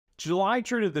July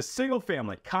treated the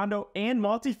single-family, condo, and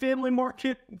multifamily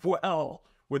market well,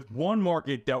 with one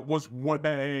market that was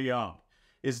way up.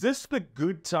 Is this the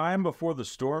good time before the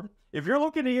storm? If you're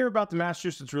looking to hear about the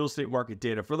Massachusetts real estate market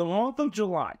data for the month of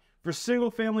July for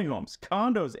single-family homes,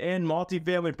 condos, and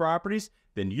multifamily properties,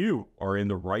 then you are in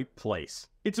the right place.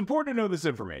 It's important to know this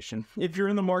information. If you're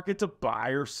in the market to buy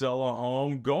or sell a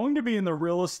home, going to be in the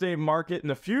real estate market in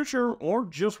the future, or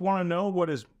just want to know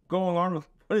what is going on with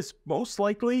what is most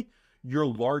likely your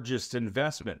largest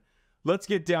investment. Let's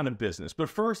get down to business. But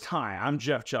first, hi, I'm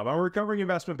Jeff Chubb. I'm a recovering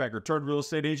investment banker turned real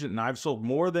estate agent, and I've sold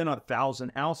more than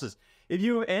 1,000 houses. If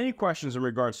you have any questions in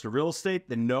regards to real estate,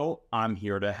 then know I'm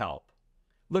here to help.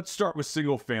 Let's start with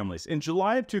single families. In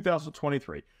July of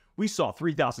 2023, we saw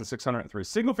 3,603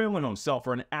 single-family homes sell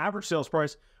for an average sales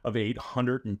price of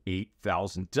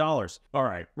 $808,000. All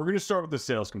right, we're going to start with the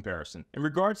sales comparison. In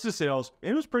regards to sales,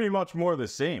 it was pretty much more of the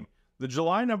same. The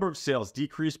July number of sales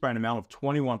decreased by an amount of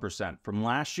 21% from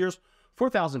last year's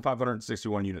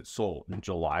 4,561 units sold in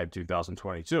July of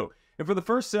 2022. And for the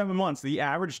first 7 months, the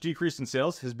average decrease in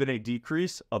sales has been a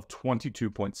decrease of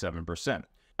 22.7%.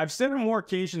 I've said on more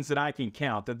occasions than I can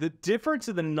count that the difference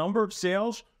in the number of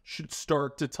sales should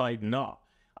start to tighten up.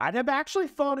 I'd have actually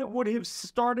thought it would have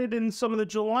started in some of the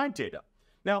July data.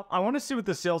 Now, I want to see what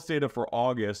the sales data for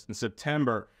August and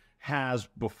September has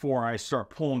before I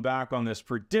start pulling back on this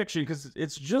prediction, because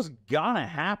it's just gonna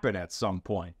happen at some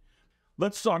point.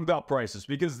 Let's talk about prices,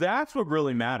 because that's what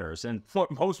really matters and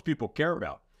what most people care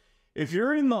about. If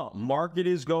you're in the market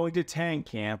is going to tank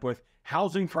camp with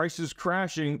housing prices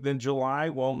crashing, then July,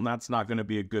 well, that's not going to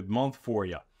be a good month for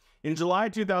you. In July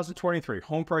 2023,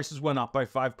 home prices went up by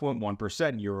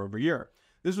 5.1% year over year.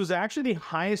 This was actually the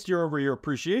highest year over year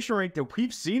appreciation rate that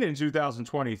we've seen in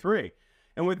 2023.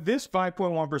 And with this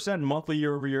 5.1% monthly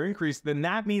year over year increase, then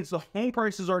that means the home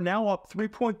prices are now up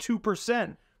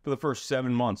 3.2% for the first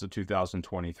 7 months of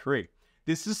 2023.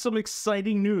 This is some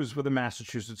exciting news for the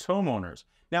Massachusetts homeowners.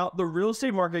 Now, the real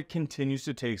estate market continues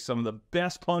to take some of the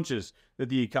best punches that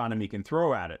the economy can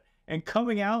throw at it, and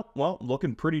coming out, well,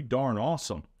 looking pretty darn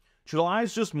awesome. July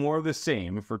is just more of the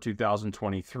same for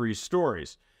 2023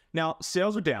 stories. Now,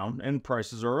 sales are down and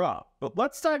prices are up, but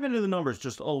let's dive into the numbers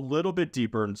just a little bit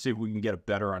deeper and see if we can get a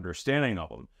better understanding of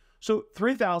them. So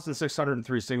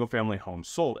 3,603 single-family homes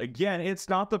sold. Again, it's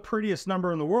not the prettiest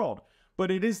number in the world,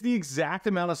 but it is the exact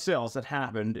amount of sales that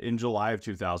happened in July of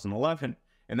 2011,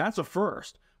 and that's a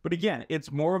first. But again, it's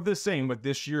more of the same, with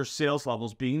this year's sales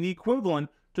levels being the equivalent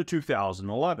to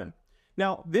 2011.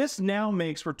 Now, this now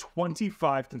makes for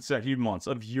 25 consecutive months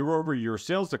of year-over-year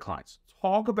sales declines.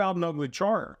 Talk about an ugly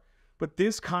chart. But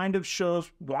this kind of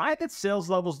shows why that sales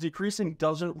levels decreasing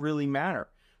doesn't really matter,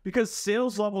 because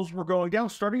sales levels were going down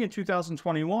starting in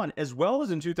 2021 as well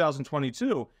as in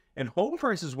 2022, and home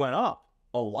prices went up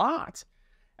a lot.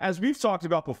 As we've talked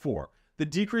about before, the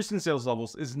decrease in sales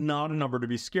levels is not a number to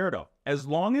be scared of. As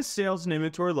long as sales and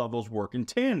inventory levels work in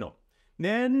tandem,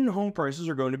 then home prices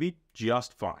are going to be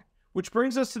just fine. Which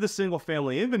brings us to the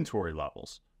single-family inventory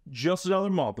levels. Just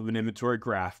another month of an inventory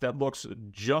graph that looks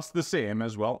just the same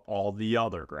as, well, all the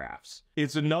other graphs.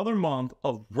 It's another month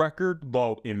of record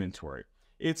low inventory.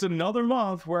 It's another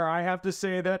month where I have to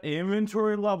say that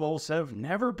inventory levels have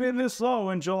never been this low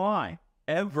in July,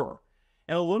 ever.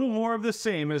 And a little more of the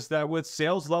same is that with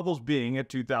sales levels being at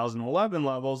 2011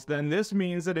 levels, then this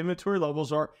means that inventory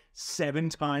levels are 7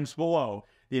 times below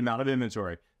the amount of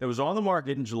inventory that was on the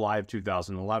market in July of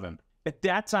 2011. At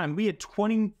that time, we had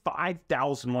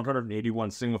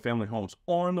 25,181 single-family homes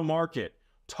on the market.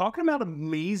 Talking about an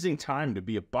amazing time to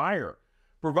be a buyer.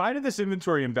 Provided this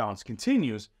inventory imbalance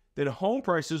continues, then home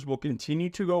prices will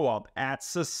continue to go up at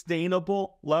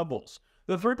sustainable levels.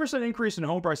 The 3% increase in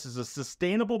home prices is a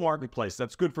sustainable marketplace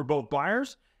that's good for both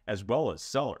buyers as well as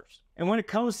sellers. And when it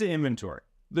comes to inventory,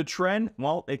 the trend,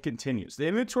 well, it continues. The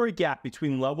inventory gap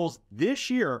between levels this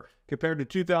year compared to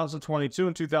 2022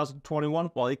 and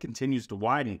 2021, well, it continues to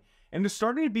widen. And it's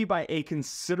starting to be by a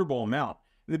considerable amount.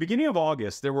 In the beginning of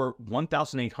August, there were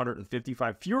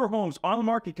 1,855 fewer homes on the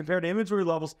market compared to inventory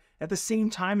levels at the same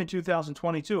time in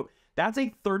 2022. That's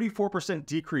a 34%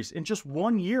 decrease in just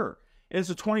 1 year. And it's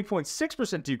a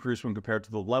 20.6% decrease when compared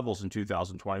to the levels in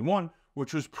 2021,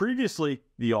 which was previously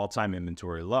the all-time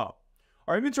inventory low.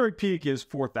 Our inventory peak is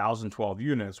 4,012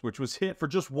 units, which was hit for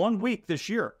just 1 week this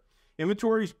year.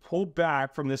 Inventories pulled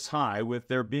back from this high, with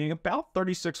there being about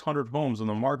 3,600 homes on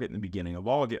the market in the beginning of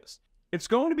August. It's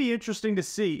going to be interesting to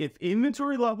see if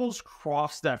inventory levels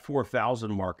cross that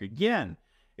 4,000 mark again.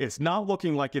 It's not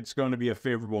looking like it's going to be a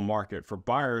favorable market for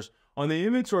buyers on the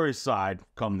inventory side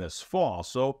come this fall,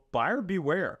 so buyer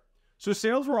beware. So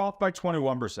sales were off by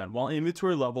 21%, while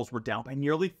inventory levels were down by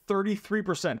nearly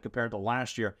 33% compared to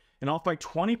last year and off by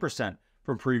 20%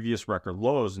 from previous record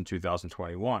lows in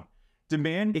 2021.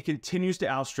 Demand, it continues to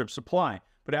outstrip supply.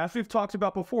 But as we've talked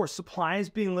about before, supply is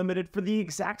being limited for the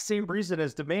exact same reason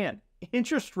as demand: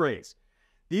 interest rates.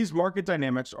 These market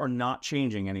dynamics are not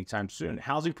changing anytime soon.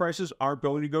 Housing prices aren't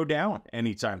going to go down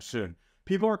anytime soon.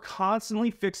 People are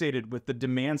constantly fixated with the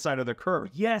demand side of the curve.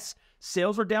 Yes,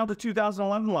 sales are down to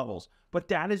 2011 levels, but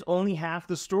that is only half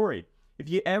the story. If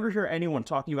you ever hear anyone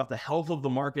talking about the health of the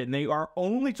market and they are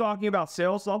only talking about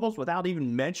sales levels without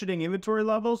even mentioning inventory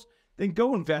levels, then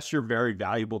go invest your very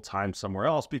valuable time somewhere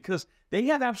else, because they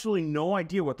have absolutely no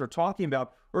idea what they're talking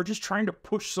about or just trying to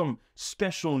push some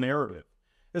special narrative.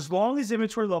 As long as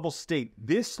inventory levels stay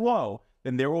this low,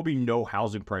 then there will be no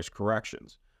housing price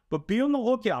corrections. But be on the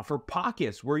lookout for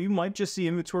pockets where you might just see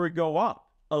inventory go up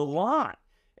a lot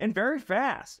and very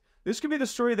fast. This could be the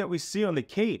story that we see on the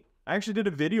Cape. I actually did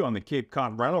a video on the Cape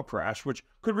Cod rental crash, which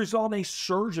could result in a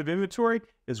surge of inventory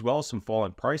as well as some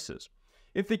falling prices.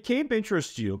 If the Cape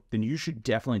interests you, then you should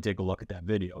definitely take a look at that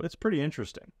video. It's pretty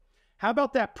interesting. How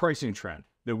about that pricing trend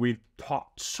that we've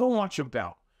talked so much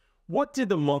about? What did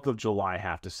the month of July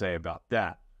have to say about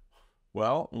that?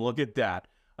 Well, look at that.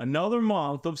 Another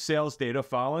month of sales data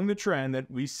following the trend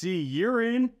that we see year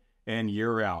in and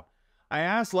year out. I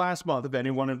asked last month if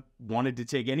anyone wanted to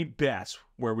take any bets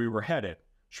where we were headed.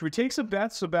 Should we take some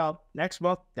bets about next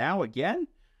month now again?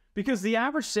 Because the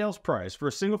average sales price for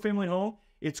a single-family home,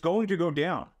 it's going to go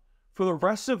down. For the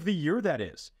rest of the year, that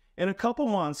is. In a couple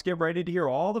months, get ready to hear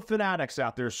all the fanatics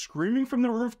out there screaming from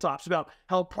the rooftops about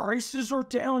how prices are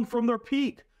down from their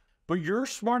peak. But you're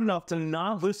smart enough to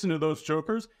not listen to those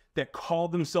jokers that call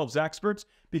themselves experts,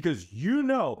 because you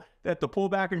know that the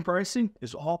pullback in pricing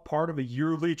is all part of a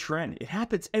yearly trend. It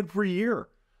happens every year.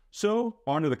 So,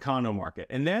 on to the condo market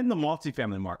and then the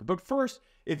multifamily market. But first,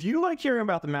 if you like hearing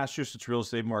about the Massachusetts real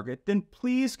estate market, then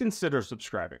please consider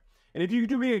subscribing. And if you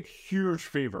could do me a huge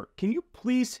favor, can you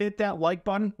please hit that like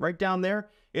button right down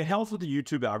there? It helps with the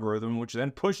YouTube algorithm, which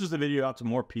then pushes the video out to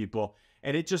more people,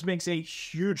 and it just makes a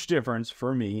huge difference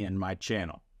for me and my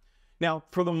channel. Now,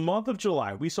 for the month of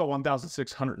July, we saw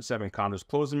 1,607 condos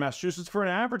close in Massachusetts for an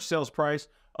average sales price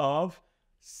of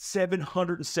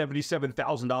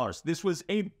 $777,000. This was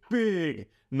a big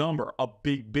number, a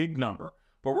big number.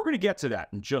 But we're going to get to that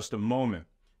in just a moment.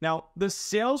 Now, the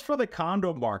sales for the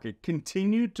condo market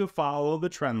continued to follow the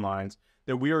trend lines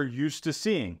that we are used to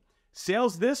seeing.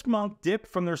 Sales this month dipped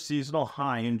from their seasonal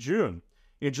high in June.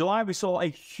 In July, we saw a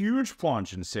huge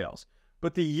plunge in sales,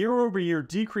 but the year-over-year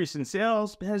decrease in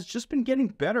sales has just been getting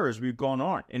better as we've gone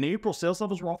on. In April, sales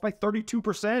levels were off by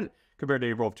 32% compared to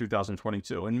April of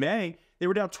 2022. In May, they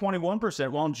were down 21%,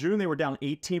 while in June, they were down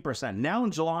 18%. Now in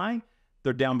July,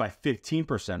 they're down by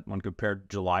 15% when compared to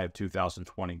July of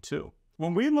 2022.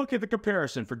 When we look at the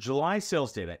comparison for July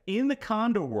sales data in the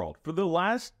condo world for the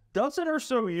last dozen or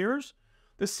so years,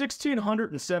 the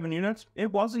 1,607 units,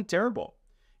 it wasn't terrible.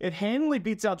 It handily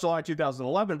beats out July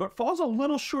 2011, but falls a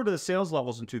little short of the sales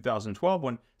levels in 2012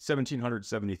 when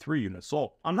 1,773 units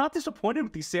sold. I'm not disappointed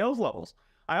with these sales levels.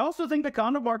 I also think the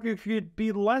condo market could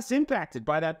be less impacted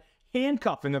by that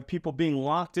handcuffing of people being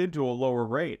locked into a lower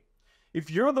rate. If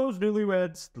you're those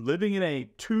newlyweds living in a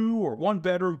 2 or 1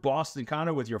 bedroom Boston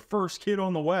condo with your first kid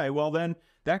on the way, well then,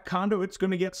 that condo, it's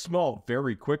going to get small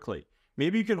very quickly.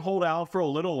 Maybe you can hold out for a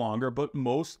little longer, but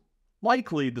most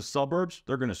likely the suburbs,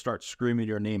 they're going to start screaming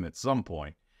your name at some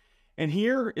point. And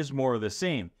here is more of the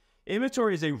same.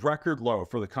 Inventory is a record low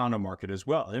for the condo market as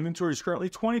well. Inventory is currently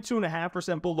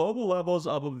 22.5% below the levels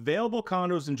of available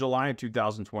condos in July of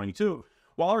 2022.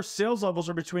 While our sales levels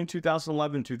are between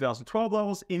 2011 and 2012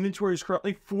 levels, inventory is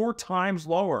currently 4 times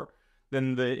lower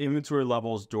than the inventory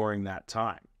levels during that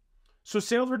time. So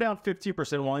sales were down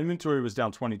 15% while inventory was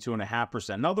down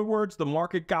 22.5%. In other words, the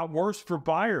market got worse for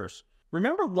buyers.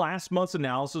 Remember last month's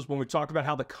analysis when we talked about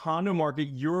how the condo market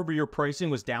year-over-year pricing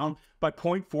was down by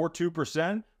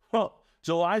 0.42%? Well,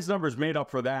 July's numbers made up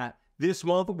for that. This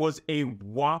month was a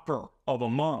whopper of a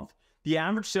month. The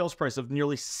average sales price of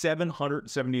nearly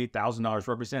 $778,000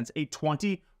 represents a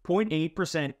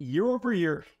 20.8%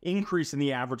 year-over-year increase in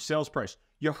the average sales price.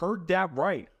 You heard that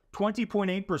right,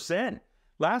 20.8%.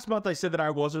 Last month, I said that I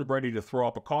wasn't ready to throw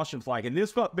up a caution flag, and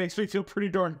this month makes me feel pretty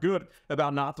darn good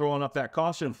about not throwing up that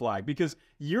caution flag, because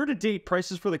year-to-date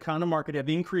prices for the condo market have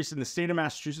increased in the state of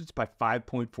Massachusetts by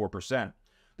 5.4%.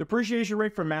 The appreciation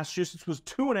rate for Massachusetts was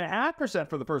 2.5%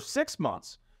 for the first 6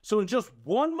 months. So in just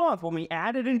 1 month, when we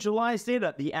added in July's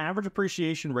data, the average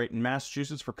appreciation rate in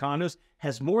Massachusetts for condos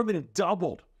has more than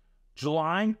doubled.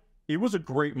 July, it was a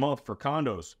great month for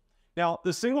condos. Now,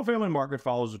 the single-family market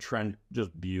follows a trend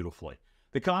just beautifully.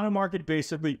 The condo market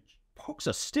basically pokes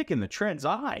a stick in the trend's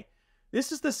eye.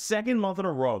 This is the second month in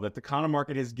a row that the condo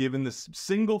market has given this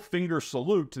single-finger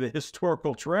salute to the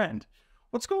historical trend.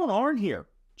 What's going on here?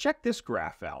 Check this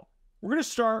graph out. We're going to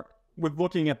start with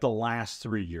looking at the last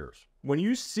 3 years. When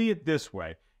you see it this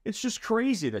way, it's just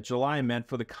crazy that July meant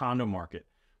for the condo market.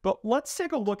 But let's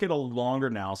take a look at a longer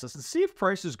analysis and see if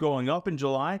prices going up in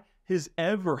July has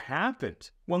ever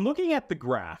happened. When looking at the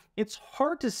graph, it's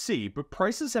hard to see, but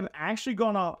prices have actually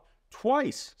gone up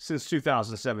twice since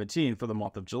 2017 for the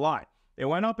month of July. They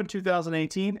went up in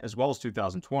 2018 as well as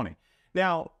 2020.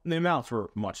 Now, the amounts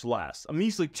were much less, a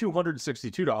measly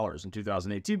 $262 in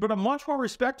 2018, but a much more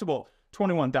respectable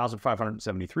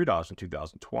 $21,573 in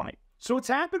 2020. So it's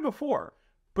happened before,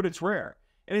 but it's rare,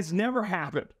 and it's never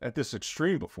happened at this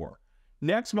extreme before.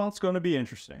 Next month's going to be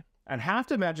interesting. I'd have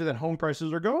to imagine that home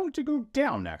prices are going to go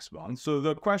down next month, so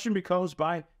the question becomes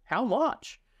by how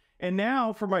much? And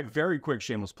now for my very quick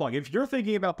shameless plug. If you're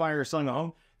thinking about buying or selling a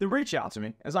home, then reach out to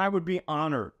me, as I would be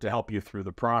honored to help you through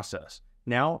the process.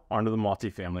 Now, onto the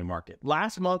multifamily market.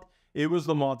 Last month, it was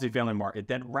the multifamily market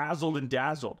that razzled and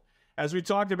dazzled. As we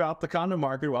talked about, the condo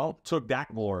market, well, took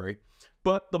that glory.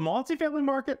 But the multifamily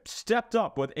market stepped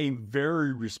up with a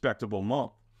very respectable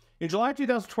month. In July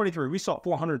 2023, we saw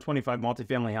 425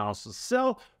 multifamily houses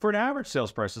sell for an average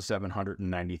sales price of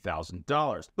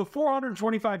 $790,000. The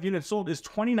 425 units sold is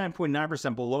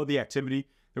 29.9% below the activity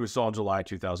that we saw in July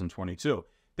 2022.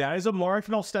 That is a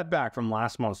marginal step back from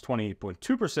last month's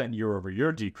 28.2%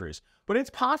 year-over-year decrease, but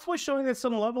it's possibly showing that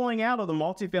some leveling out of the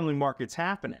multifamily market's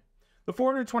happening. The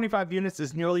 425 units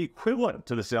is nearly equivalent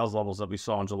to the sales levels that we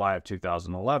saw in July of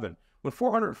 2011, when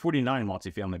 449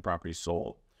 multifamily properties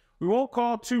sold. We won't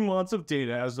call 2 months of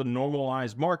data as a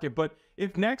normalized market, but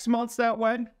if next month's that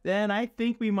way, then I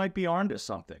think we might be onto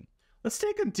something. Let's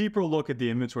take a deeper look at the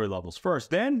inventory levels first,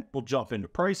 then we'll jump into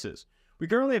prices. We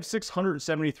currently have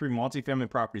 673 multifamily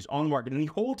properties on the market in the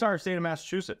whole entire state of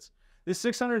Massachusetts. This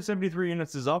 673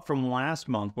 units is up from last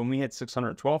month when we had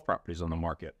 612 properties on the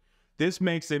market. This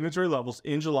makes the inventory levels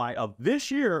in July of this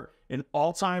year an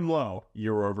all-time low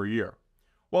year over year.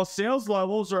 While sales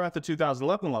levels are at the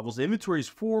 2011 levels, inventory is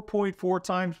 4.4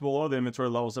 times below the inventory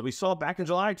levels that we saw back in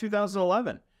July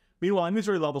 2011. Meanwhile,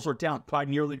 inventory levels are down by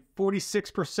nearly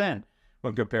 46%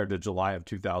 when compared to July of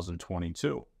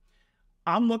 2022.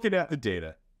 I'm looking at the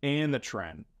data and the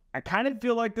trend. I kind of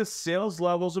feel like the sales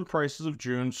levels and prices of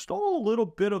June stole a little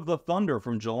bit of the thunder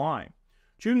from July.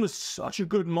 June was such a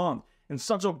good month and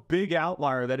such a big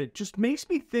outlier that it just makes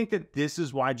me think that this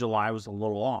is why July was a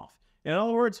little off. In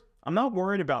other words, I'm not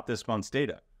worried about this month's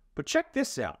data. But check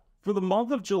this out. For the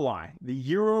month of July, the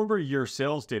year-over-year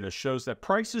sales data shows that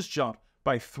prices jumped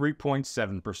by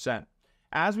 3.7%.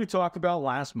 As we talked about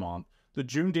last month, the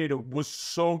June data was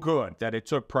so good that it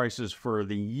took prices for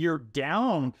the year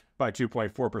down by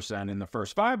 2.4% in the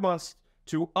first 5 months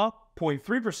to up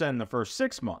 0.3% in the first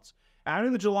 6 months.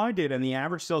 Adding the July data, and the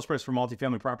average sales price for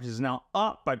multifamily properties is now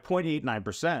up by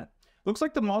 0.89%. Looks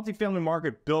like the multifamily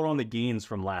market built on the gains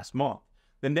from last month.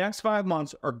 The next 5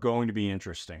 months are going to be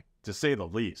interesting, to say the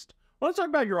least. Want to talk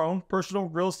about your own personal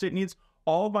real estate needs?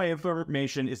 All of my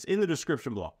information is in the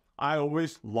description below. I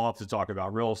always love to talk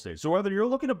about real estate. So whether you're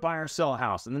looking to buy or sell a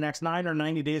house in the next 9 or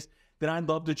 90 days, then I'd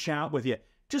love to chat with you.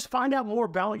 Just find out more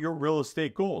about your real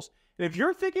estate goals. And if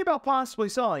you're thinking about possibly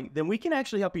selling, then we can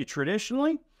actually help you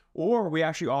traditionally, or we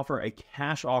actually offer a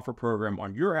cash offer program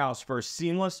on your house for a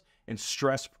seamless and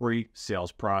stress-free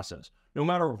sales process. No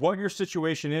matter what your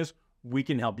situation is, we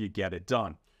can help you get it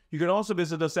done. You can also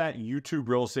visit us at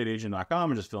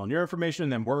youtuberealestateagent.com and just fill in your information,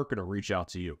 and then we're going to reach out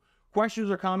to you. Questions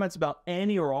or comments about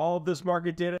any or all of this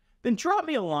market data? Then drop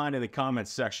me a line in the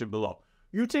comments section below.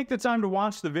 You take the time to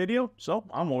watch the video, so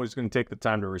I'm always going to take the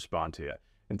time to respond to you.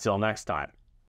 Until next time.